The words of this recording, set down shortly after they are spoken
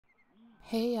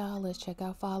Hey y'all, let's check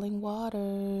out Falling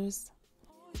Waters.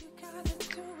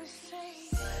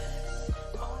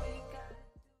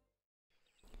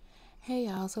 Hey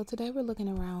y'all, so today we're looking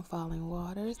around Falling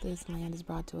Waters. This land is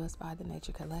brought to us by the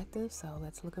Nature Collective, so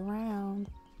let's look around.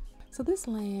 So this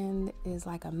land is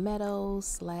like a meadow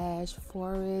slash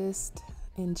forest,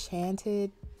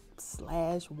 enchanted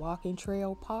slash walking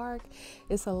trail park.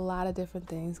 It's a lot of different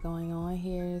things going on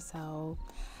here, so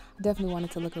I definitely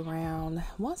wanted to look around.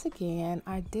 Once again,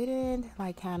 I didn't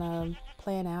kind of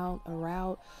plan out a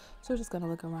route, so we're just gonna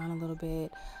look around a little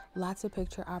bit. Lots of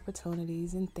picture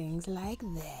opportunities and things like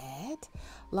that.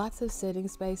 Lots of sitting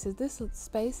spaces. This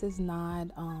space is not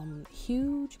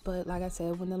huge, but like I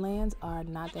said, when the lands are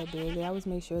not that big, they always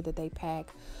make sure that they pack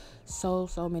so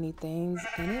many things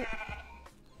in it.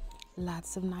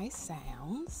 Lots of nice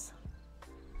sounds.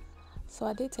 So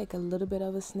I did take a little bit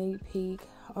of a sneak peek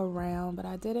around, but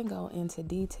I didn't go into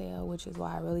detail, which is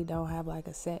why I really don't have like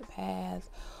a set path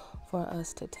for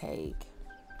us to take.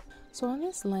 So on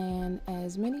this land,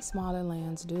 as many smaller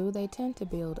lands do, they tend to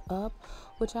build up,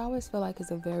 which I always feel like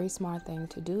is a very smart thing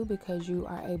to do because you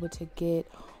are able to get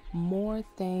more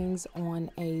things on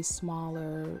a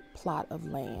smaller plot of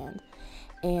land,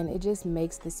 and it just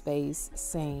makes the space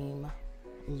seem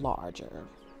larger.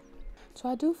 So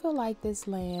I do feel like this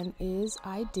land is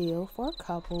ideal for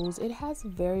couples. It has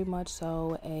very much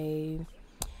so a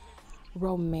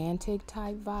romantic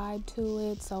type vibe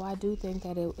to it, so I do think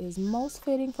that it is most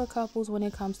fitting for couples when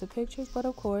it comes to pictures. But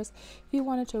of course, if you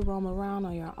wanted to roam around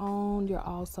on your own, you're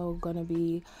also going to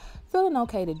be feeling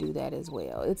okay to do that as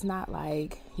well. It's not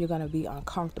like you're going to be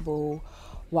uncomfortable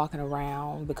walking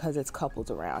around because it's couples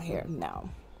around here. No.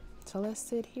 So let's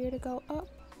sit here to go up.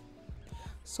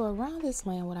 So around this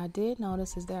land, what I did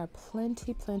notice is there are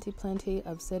plenty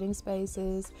of sitting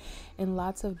spaces and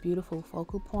lots of beautiful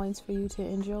focal points for you to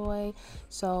enjoy.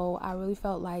 So I really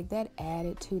felt like that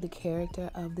added to the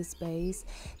character of the space.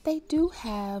 They do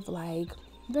have like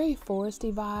very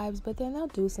foresty vibes, but then they'll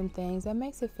do some things that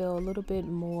makes it feel a little bit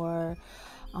more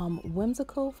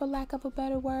whimsical, for lack of a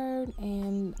better word.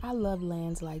 And I love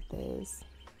lands like this.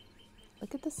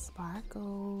 Look at the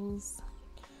sparkles.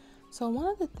 So one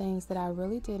of the things that I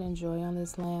really did enjoy on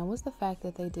this land was the fact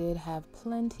that they did have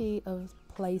plenty of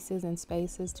places and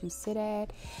spaces to sit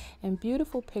at and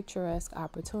beautiful picturesque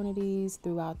opportunities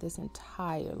throughout this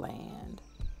entire land.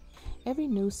 Every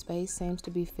new space seems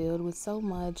to be filled with so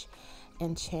much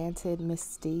enchanted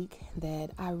mystique that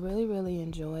I really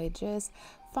enjoyed just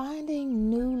finding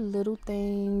new little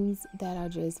things that are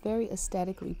just very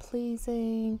aesthetically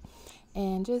pleasing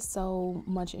and just so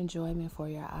much enjoyment for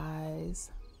your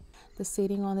eyes. The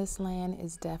seating on this land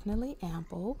is definitely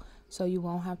ample, so you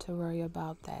won't have to worry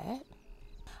about that.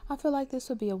 I feel like this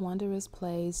would be a wondrous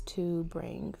place to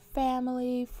bring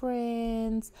family,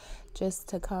 friends, just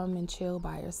to come and chill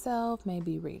by yourself,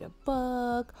 maybe read a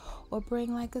book, or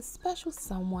bring like a special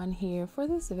someone here for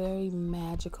this very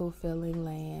magical feeling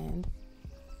land.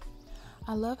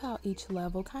 I love how each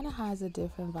level kind of has a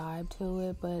different vibe to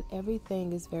it, but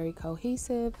everything is very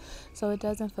cohesive, so it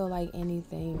doesn't feel like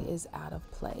anything is out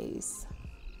of place.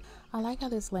 I like how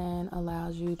this land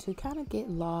allows you to kind of get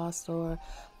lost or a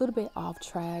little bit off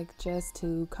track just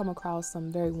to come across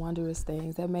some very wondrous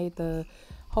things that made the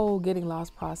whole getting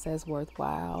lost process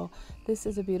worthwhile. This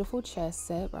is a beautiful chess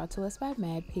set brought to us by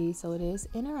MadP, so it is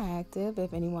interactive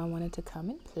if anyone wanted to come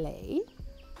and play.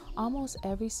 Almost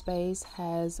every space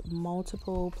has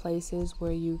multiple places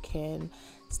where you can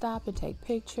stop and take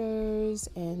pictures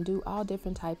and do all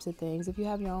different types of things. If you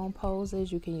have your own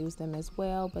poses, you can use them as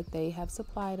well, but they have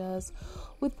supplied us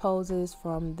with poses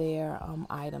from their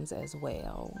items as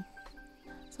well.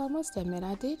 So I must admit,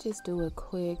 I did just do a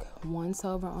quick once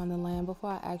over on the land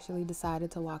before I actually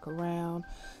decided to walk around.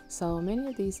 So many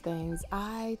of these things,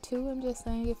 I too am just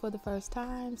saying it for the first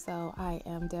time. So I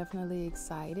am definitely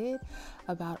excited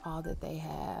about all that they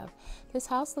have. This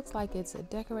house looks like it's a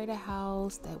decorated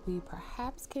house that we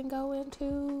perhaps can go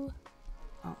into.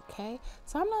 Okay,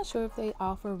 so I'm not sure if they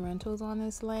offer rentals on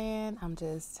this land. I'm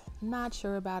just not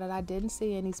sure about it. I didn't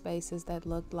see any spaces that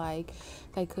looked like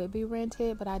they could be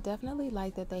rented, but I definitely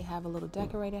like that they have a little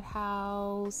decorated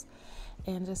house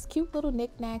and just cute little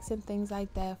knickknacks and things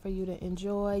like that for you to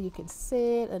enjoy. You can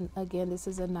sit, and again, this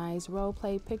is a nice role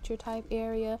play picture type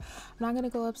area. I'm not gonna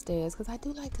go upstairs because I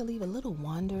do like to leave a little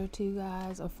wonder to you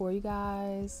guys or for you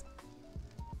guys.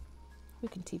 We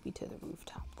can TP to the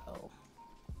rooftop though.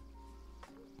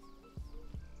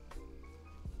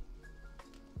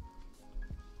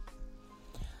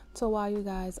 So while you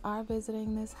guys are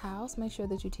visiting this house, make sure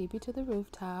that you TP to the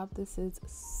rooftop. This is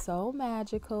so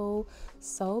magical,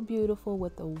 so beautiful,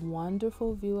 with a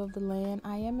wonderful view of the land.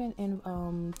 I am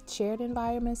in shared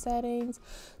environment settings.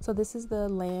 So this is the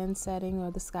land setting or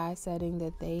the sky setting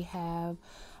that they have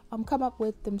come up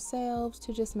with themselves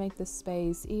to just make the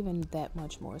space even that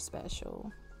much more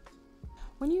special.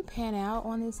 When you pan out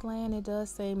on this land, it does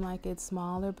seem like it's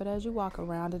smaller, but as you walk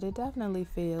around it, it definitely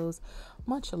feels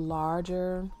much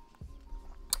larger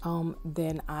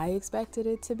than I expected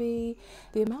it to be.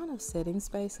 The amount of sitting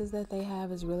spaces that they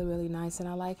have is really, really nice, and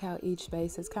I like how each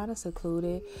space is kind of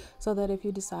secluded, so that if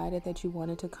you decided that you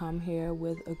wanted to come here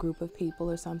with a group of people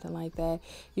or something like that,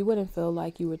 you wouldn't feel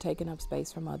like you were taking up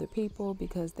space from other people,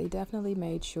 because they definitely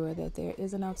made sure that there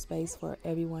is enough space for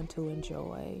everyone to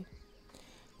enjoy.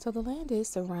 So the land is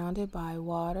surrounded by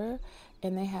water,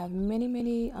 and they have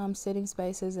many sitting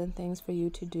spaces and things for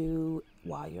you to do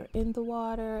while you're in the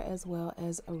water as well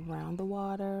as around the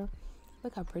water.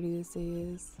 Look how pretty this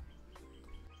is.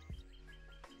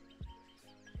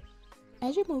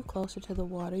 As you move closer to the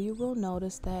water, you will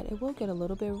notice that it will get a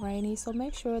little bit rainy, so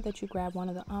make sure that you grab one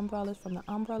of the umbrellas from the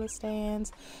umbrella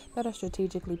stands that are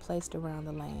strategically placed around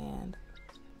the land.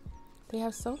 They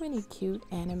have so many cute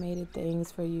animated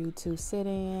things for you to sit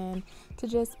in,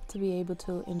 to be able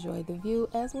to enjoy the view,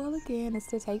 as well again as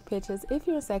to take pictures. If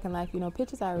you're in Second Life, you know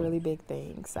pictures are a really big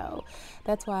thing, so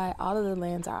that's why all of the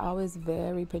lands are always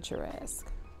very picturesque.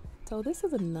 So this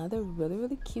is another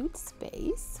really cute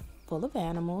space full of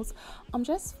animals.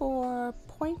 Just for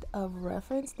point of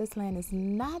reference, this land is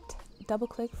not double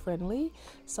click friendly,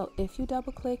 so if you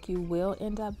double click, you will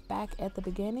end up back at the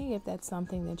beginning. If that's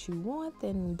something that you want,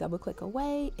 then double click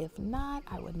away. If not,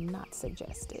 I would not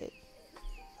suggest it.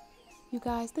 You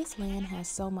guys, this land has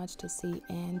so much to see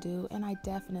and do, and I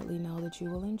definitely know that you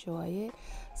will enjoy it,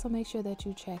 so make sure that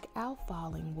you check out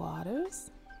Falling Waters.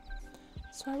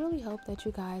 So I really hope that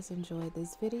you guys enjoyed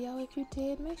this video. If you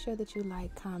did, make sure that you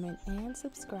like, comment, and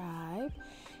subscribe.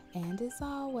 And as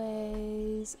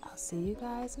always, I'll see you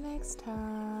guys next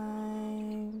time.